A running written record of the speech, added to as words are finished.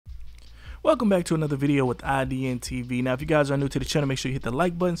Welcome back to another video with Adrien TV. Now, if you guys are new to the channel, make sure you hit the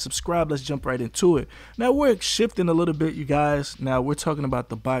like button, subscribe. Let's jump right into it. Now, we're shifting a little bit, you guys. Now, we're talking about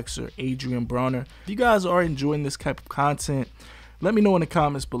the boxer, Adrien Broner. If you guys are enjoying this type of content, let me know in the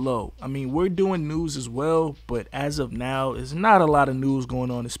comments below. I mean, we're doing news as well, but as of now, there's not a lot of news going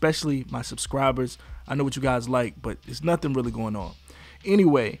on, especially my subscribers. I know what you guys like, but there's nothing really going on.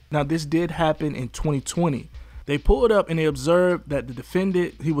 Anyway, now this did happen in 2020. They pulled up and they observed that the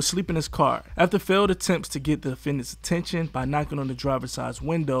defendant, he was sleeping in his car. After failed attempts to get the defendant's attention by knocking on the driver's side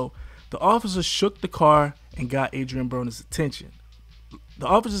window, the officers shook the car and got Adrien Broner's attention. The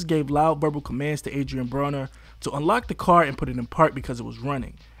officers gave loud verbal commands to Adrien Broner to unlock the car and put it in park because it was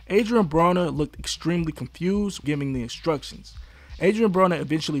running. Adrien Broner looked extremely confused, giving the instructions. Adrien Broner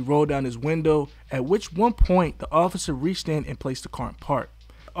eventually rolled down his window, at which one point the officer reached in and placed the car in park.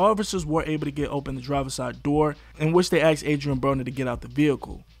 Officers were able to get open the driver's side door, in which they asked Adrien Broner to get out the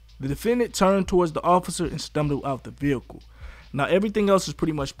vehicle. The defendant turned towards the officer and stumbled out the vehicle. Now, everything else is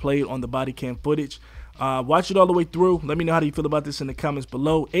pretty much played on the body cam footage. Watch it all the way through. Let me know how you feel about this in the comments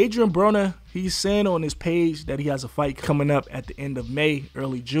below. Adrien Broner, he's saying on his page that he has a fight coming up at the end of May,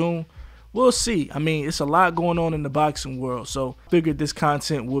 early June. We'll see. I mean, it's a lot going on in the boxing world, so I figured this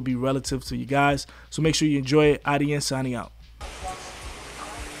content will be relative to you guys. So make sure you enjoy it. Adrien signing out.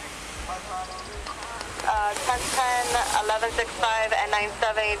 1010, 1165, and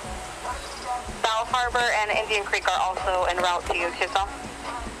 978 South Harbor and Indian Creek are also en route to you, Chiso.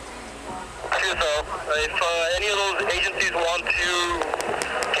 Chiso, if any of those agencies want to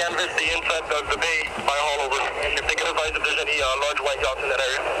canvass the inside of the bay, by all over, and if they can advise if there's any large white yachts in that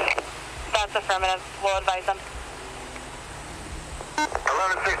area. That's affirmative. We'll advise them.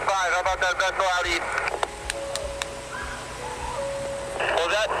 1165, how about that vessel out east? What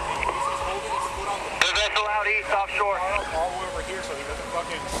was that? The vessel out east offshore. All the way over here so he doesn't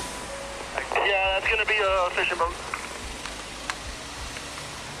fucking... Yeah, that's going to be a fishing boat.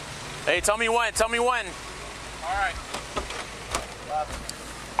 Hey, tell me when. Tell me when. All right.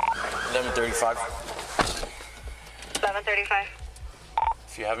 11:35. 1135.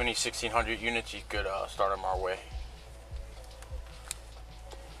 If you have any 1600 units, you could start them our way.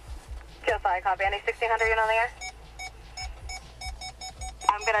 Just I copy. Any 1600 unit on the air?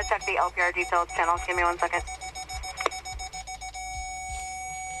 I'm going to check the LPR details channel. Give me 1 second.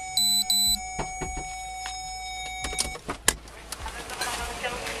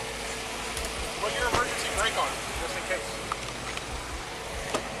 Put your emergency brake on, just in case.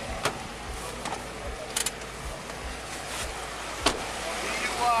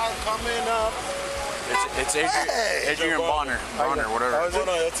 You are coming up. It's Adrien Broner, whatever. How's it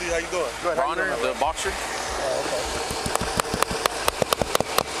going? Let's see how you doing. Good. Broner, the boxer. Oh, okay.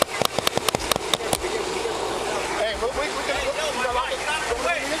 Hey, we can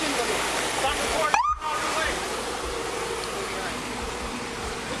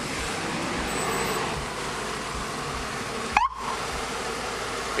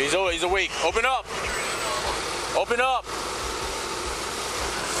go. He's awake. Open up. Open up.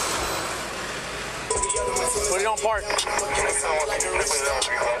 Put it on park.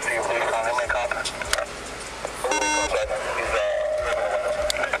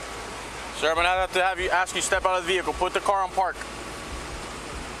 Sir, I'm gonna have to ask you step out of the vehicle. Put the car on park.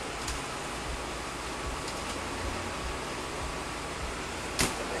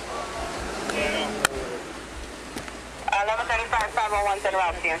 Yeah. 1135, 501's en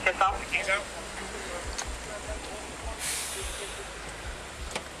route to you, Chiso. He's out.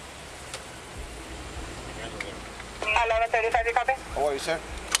 At 1135, you copy? How are you, sir?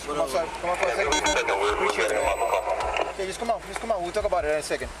 Come on, sir. Come on for a second. Appreciate it. Okay, just come on. We'll talk about it in a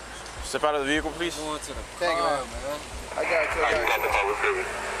second. Step out of the vehicle, please. Thank you, man. I got you.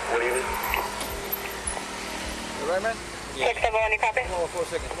 What do you need? You right, man? 671, you copy? Come over for a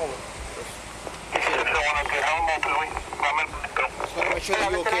second. Come over. Just want to make sure that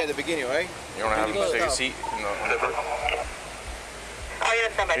you're okay at the beginning, right? You want to have him take a seat? No. Oh,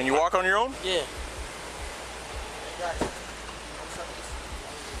 you're somebody. Can you walk on your own? Yeah.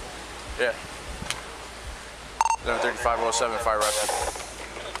 Yeah. 11:35:07 fire rescue.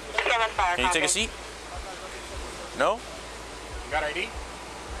 75, Can you take a seat? No? You got ID?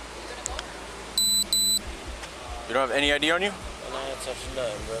 You don't have any ID on you?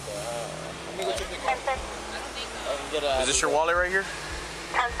 Is this your wallet right here?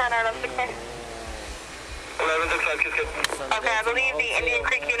 1010 or 1116? 1165. Okay, I believe the Indian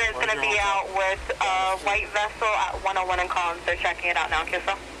Creek unit is going to be out with a white vessel at 101 in Collins. They're checking it out now,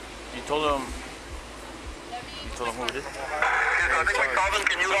 Kisso. You told them who it is? I think we called them.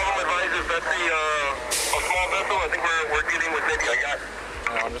 Can you have them advise if that's a small vessel? I think we're dealing with maybe a yacht.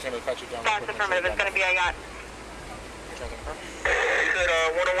 I'm just going to pat you down. That's affirmative. It's going to be a yacht. You said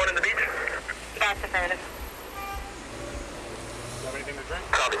 101 in the beach? That's affirmative. Do you have anything to drink?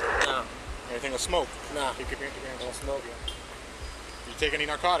 Copy. No. Anything to smoke? Nah. Keep your hands. Don't smoke. You take any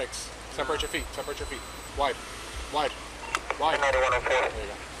narcotics? Separate your feet. Separate your feet. Wide. Wide. Wide. 9104. There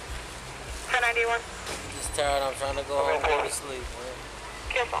you go. 1091. Just tired. I'm trying to go home and go to sleep.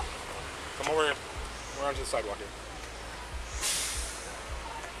 Careful. Come over here. We're onto the sidewalk here.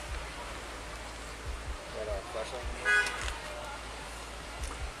 Got a flashlight?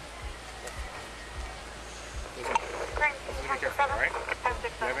 Listen, be careful, all right? Do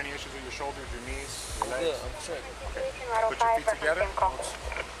you have any issues with your shoulders, your knees, your legs? Yeah, I'm sure. Put your feet together.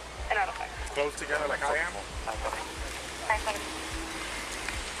 And out of fire. Close together like I am.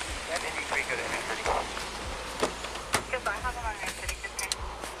 Goodbye. Have a long night, City. Good night.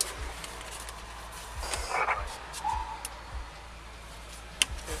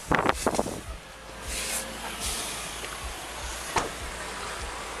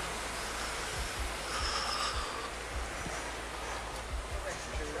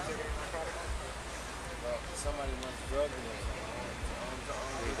 Somebody must drug me.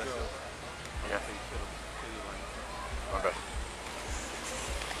 My bad.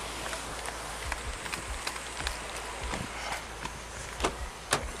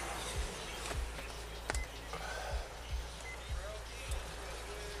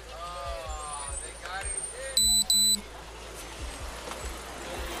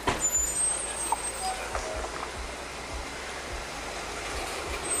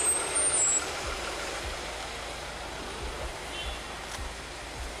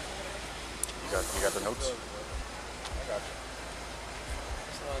 You got the notes? I got you.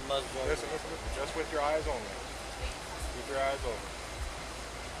 Somebody must drug me. Listen. Just with your eyes only. With your eyes open.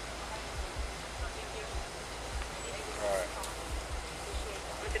 All right.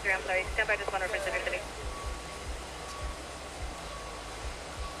 Mr. Drew, I'm sorry. Stand by, just want to represent your city.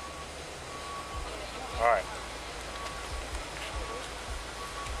 All right.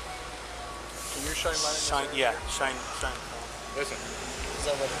 Can you shine light in this area? Yeah, shine. Listen,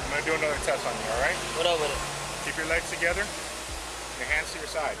 What's up with it? I'm going to do another test on you, all right? What up with it? Keep your legs together, your hands to your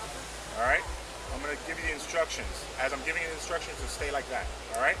side, all right? I'm going to give you the instructions. As I'm giving you the instructions, to stay like that,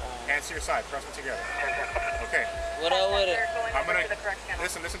 all right? Hands to your side, press them together. Okay. What up with it? I'm going to,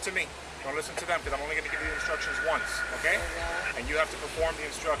 listen to me. Don't listen to them, because I'm only going to give you the instructions once, okay? And you have to perform the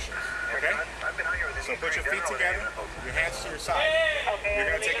instructions, okay? So put your feet together, your hands to your side.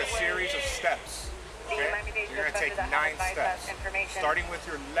 You're going to take a series of steps. Okay? You're going to take 9 steps. Starting with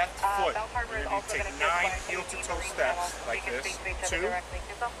your left foot, you're going to take 9 heel-to-toe steps like this. 2,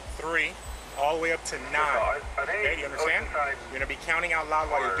 3, all the way up to 9. Okay, do you understand? You're going to be counting out loud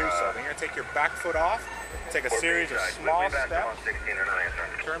while you do so. Then you're going to take your back foot off, take a series of small steps,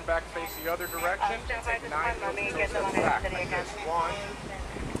 turn back, face the other direction, and take 9 heel-to-toe steps back like this. 1,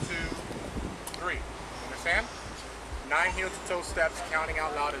 2, 3. Understand? 9 heel-to-toe steps, counting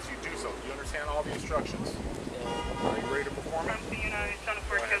out loud as you do so. Do you understand all the instructions? Are you ready to perform it?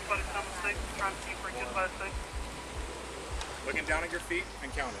 Looking down at your feet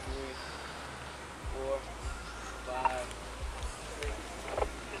and count it. 3, 4, 5, 6,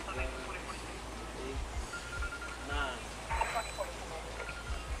 7, 8, 9.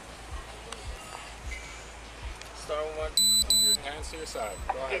 Start with 1. Keep your hands to your side.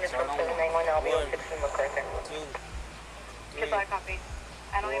 Go ahead. Start on 1. 2, 3, Goodbye, copy.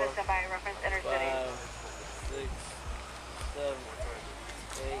 I don't need a standby. Reference intercity. 5, 6, 7,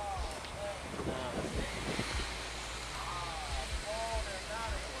 8, 9.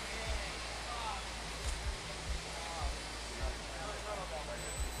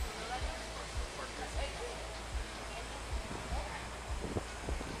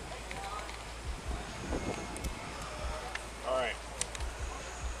 All right.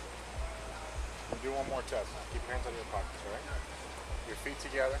 We'll do one more test. Keep your hands out of your pockets, all right? Your feet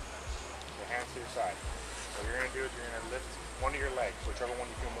together, your hands to your side. What you're going to do is you're going to lift one of your legs, whichever one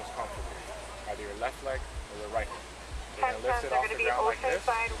you feel most comfortable with. Either your left leg or your right leg. You're going to lift it off the ground like this.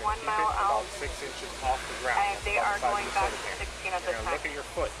 You're going to keep it about 6 inches off the ground. And they are going back to 16 at You're this going to time. look at your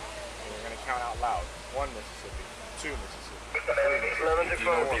foot, and you're going to count out loud. 1 Mississippi, 2 Mississippi, 3 Mississippi,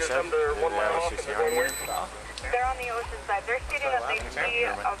 4 Mississippi. They're on the ocean side. They're stating that they see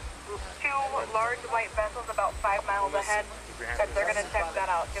 2 large white vessels about 5 miles ahead. That they're going to check that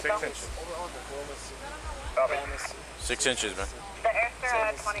out. 6 inches. 6 inches, man. The airfare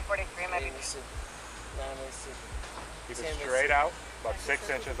at 2043 maybe. Keep it straight out, about 6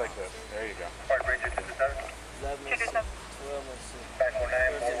 inches like this. There you go. 227.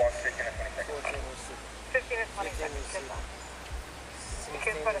 15 and 26.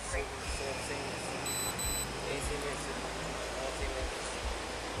 Kids put a 3. 18 minutes. 19 minutes.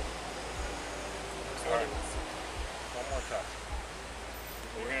 20 minutes. One more time.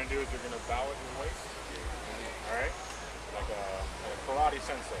 What you're going to do is you're going to bow at your waist. Alright? Like a karate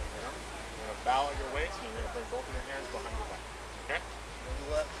sensei, you know? You're going to bow at your waist and you're going to bring both of your hands behind your back. Okay?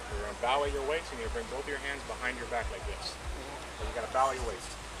 What? You're going to bow at your waist and you're going to bring both of your hands behind your back like this. So you got to bow at your waist.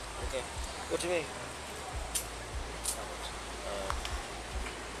 Okay. What do you mean?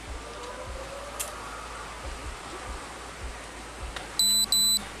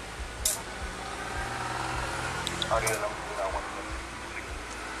 I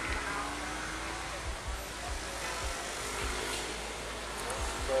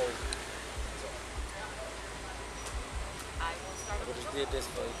just did this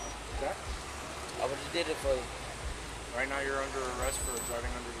for you. Okay? I just did it for you. Right now you're under arrest for driving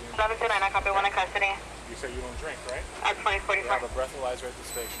under the influence. 1129, I copy 1 in custody. You say you don't drink, right? At You have 2045. a breathalyzer at the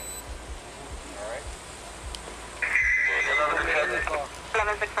station. Alright?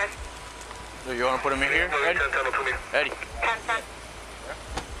 1165. So you want to put him in here, Eddie? Eddie. 1010.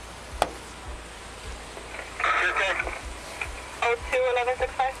 02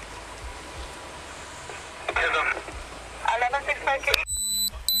 1165. 1165.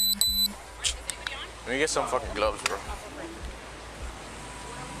 Let me get some fucking gloves, bro. I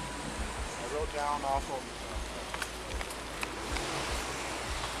wrote down also.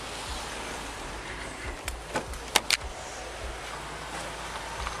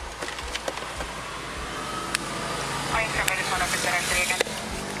 Are you sure I just want to present our city again?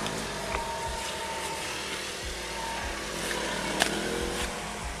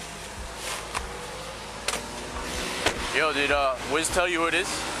 Yo, did Wiz tell you who it is?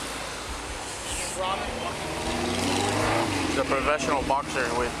 He's a professional boxer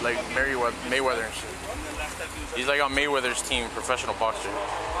with like Mayweather and shit. He's like on Mayweather's team, professional boxer.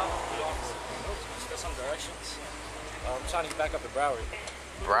 Just got some directions. I'm trying to get back up to Broward.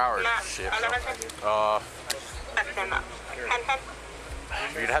 Broward, shit.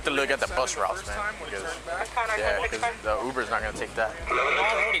 1010. You'd have to look at the bus routes, man. Because, yeah, because the Uber's not gonna take that. No,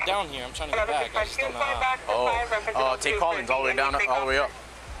 I'm already down here. I'm trying to get back. I just don't know how. Oh, take Collins all the way down, all the way up.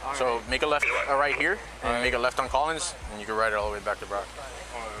 So make a left right here, and make a left on Collins, and you can ride it all the way back to Broward.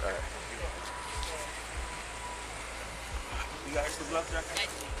 You got extra gloves, Jack?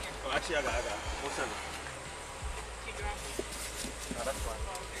 Oh, actually, I got. What's up? No, that's fine.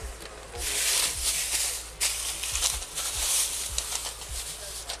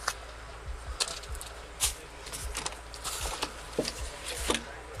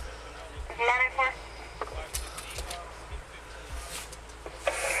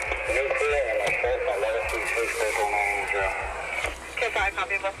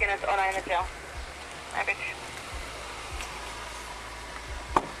 Copy, bus units 09 in the jail. Average.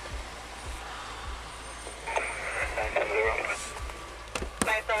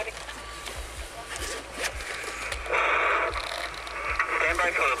 Nice, already. Stand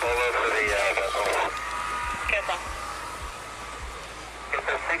by for the bolo for the vessel. Good, sir. It's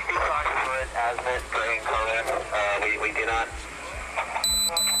a 65-foot azimuth grain color. We do not.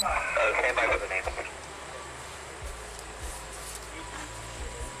 Stand by for the name.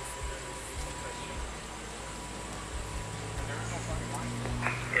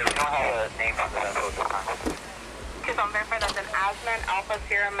 Yeah, we don't have a name on the vessel at this time. Okay, so I'm verifying that's an Asman Alpha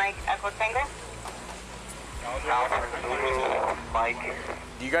Sierra Mike Echo Tango. Alpha Zulu Mike.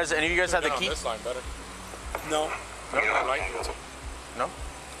 Do you guys, any of you guys have the Get on key? this line better. No. No, I like it. No?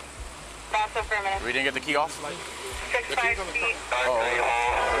 That's affirmative. We didn't get the key off? 65 feet. Dark gray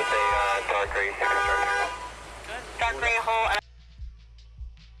hole with a dark gray signature. Dark gray hole. And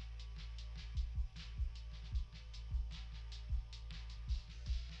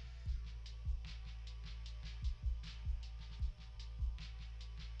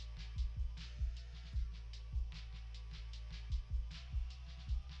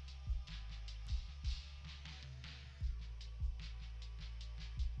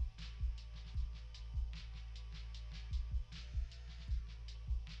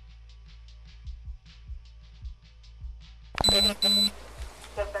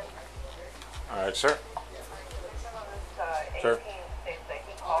All right, sir. Sir.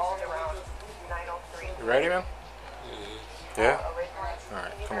 You ready, man? Yeah? All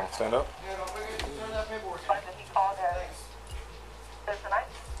right, come on, stand up.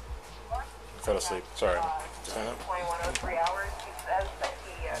 Fell asleep. Sorry. Stand up.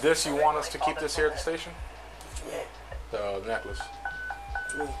 This, you want us to keep this here at the station? The necklace.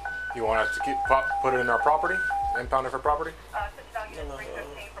 You want us to keep put it in our property? Impound it for property?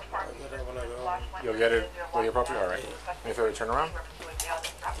 You'll get it with your property? All right. If you ever turn around?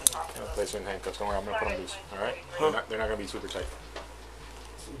 Place it in handcuffs. Don't worry, I'm gonna put them loose. All right? They're not gonna be super tight.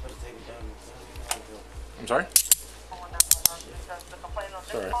 I'm sorry?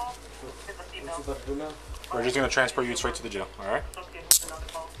 Sorry. We're just gonna transfer you straight to the jail. All right?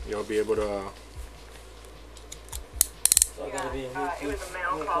 You'll be able to.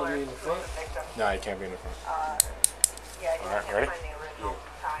 No, you can't be in the front. All right, ready?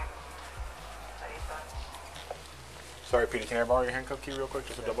 Sorry, Peter, can I borrow your handcuff key real quick,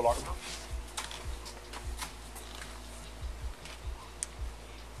 just to double lock them?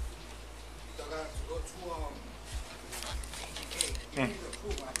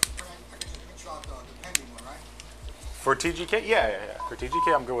 For TGK? Yeah. For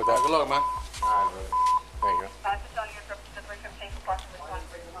TGK, I'm good with that. Good luck, man. All right, there you go.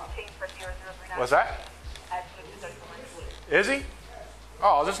 What's that? Is he?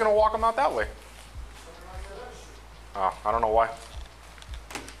 Oh, I was just gonna walk him out that way. Oh, I don't know why.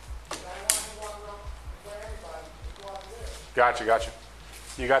 Gotcha.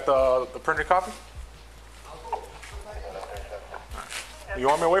 You got the printed copy? You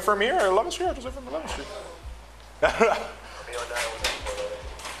want me to wait for him here or 11th Street? Or just wait for him 11th Street.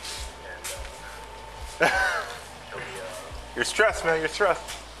 You're stressed, man. You're stressed.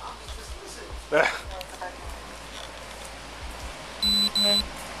 The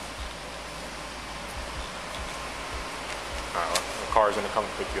car's gonna come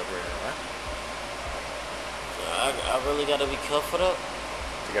and pick you up right now, right? I really gotta be careful up.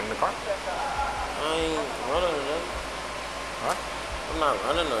 To get in the car? I ain't running or nothing. What? I'm not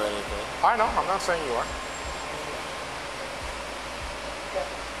running or anything. I know. I'm not saying you are.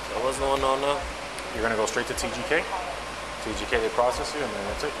 So what's going on now? You're gonna go straight to TGK. TGK, they process you, and then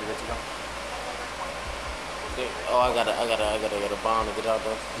that's it. You're good to go. Oh, I gotta get a bond to get out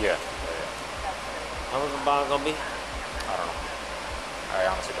there. Yeah. How much the bond gonna be? I don't know. I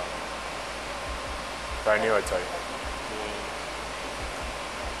honestly don't know. But I knew I'd tell you.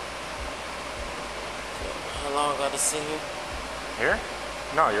 How long I gotta sit here? Here?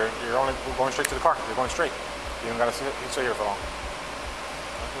 No, you're only going straight to the car. You're going straight. You don't gotta sit here for long. I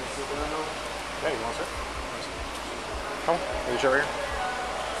can sit there now? Yeah, you want to sit? Come on, get your chair right here.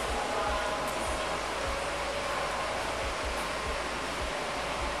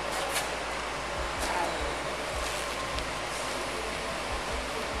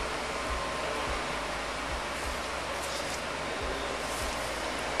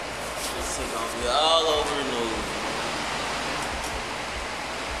 This is gonna be all over the news.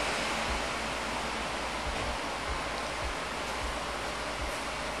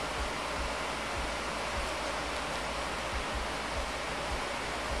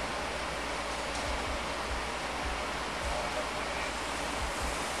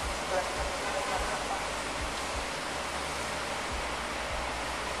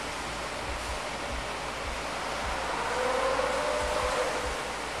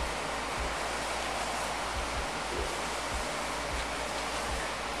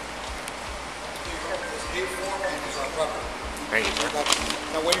 Thank you, sir.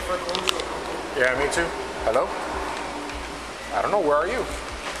 Not waiting for a close. Yeah, me too. Hello? I don't know. Where are you?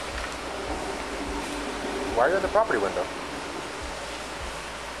 Why are you at the property window?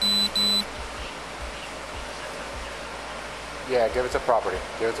 Yeah, give it to property.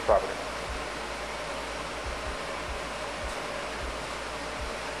 Give it to property.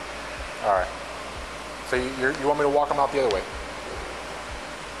 All right. So you want me to walk them out the other way?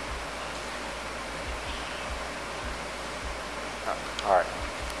 All right.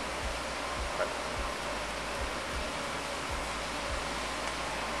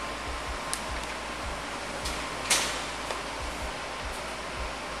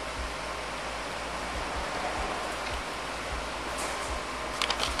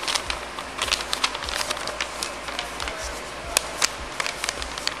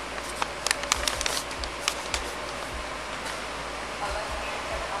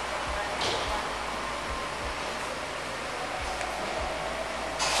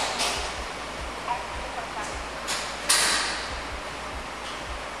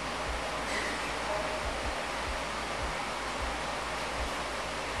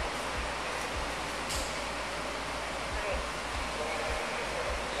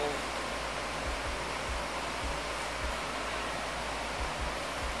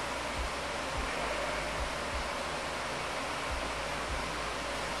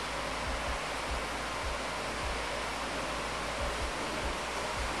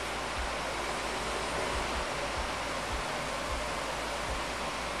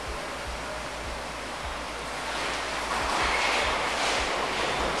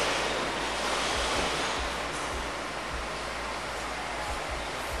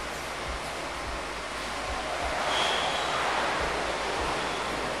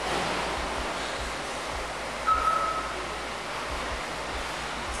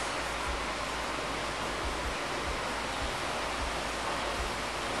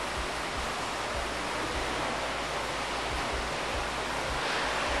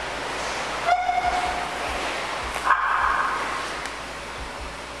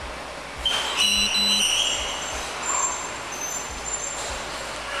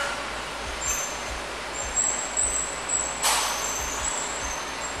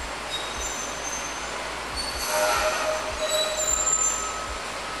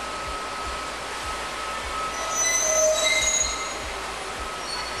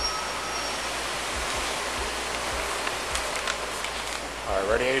 All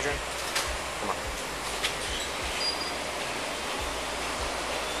right, ready, Adrien? Come on.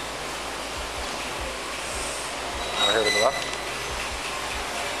 Right here to the left.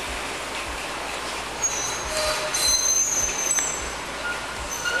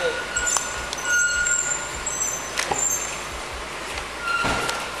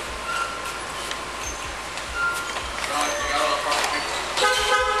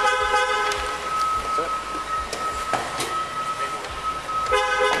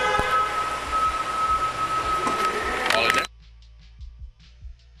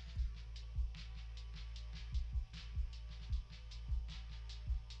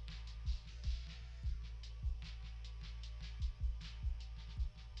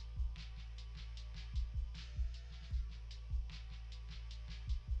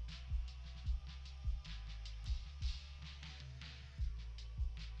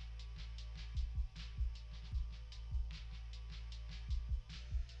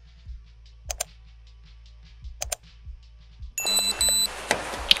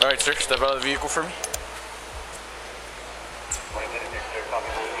 All right, sir, step out of the vehicle for me.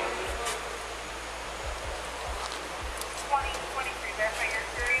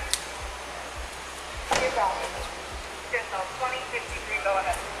 Go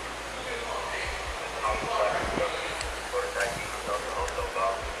ahead.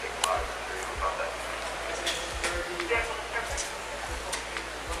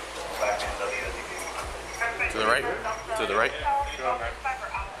 To the right, to the right.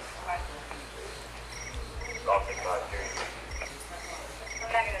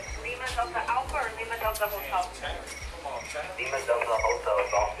 Negative. Lima Delta Alpha or Lima Delta Hotel? Lima Delta Hotel,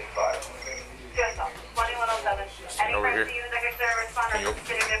 Golf 65. Just 2107. Any Over friends here. to use that can respond Can you- to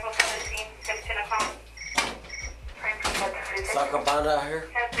City Vehicle 17, 15 Like a bond out here?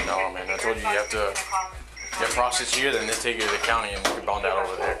 No, man, I told you you have to get processed here, then they take you to the county and you can bond that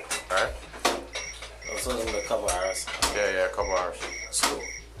over there. All right? Oh, so it's in a couple hours. Yeah, a couple hours. That's cool.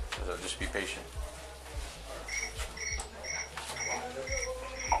 So just be patient.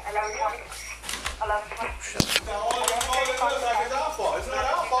 1120. 1120. It's not our fault. It's not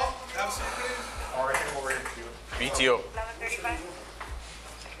our fault. All right, come over here. BTO. 1135.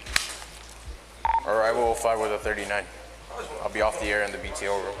 Arrival 05 with a 39. I'll be off the air in the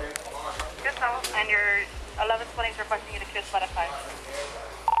BTO room. Just so. And your 1120 is requesting you to kiss by 5.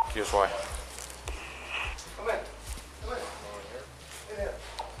 Here's why.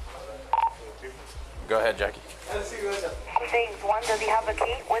 Go ahead, Jackie. Things. One, does he have a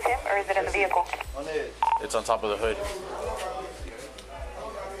key with him or is it in the vehicle? It's on top of the hood.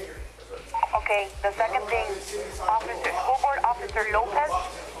 Okay, the second thing, Officer, School Board Officer Lopez,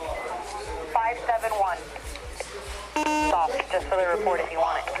 571. Stop, just for the report if you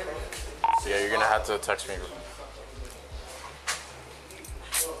want it. So yeah, you're gonna have to text me.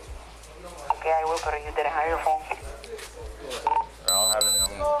 Okay, I will, but you didn't have your phone. I'll have it.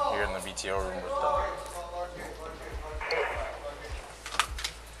 I'm here in the BTO room with them.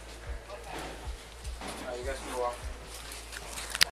 You guys can go off.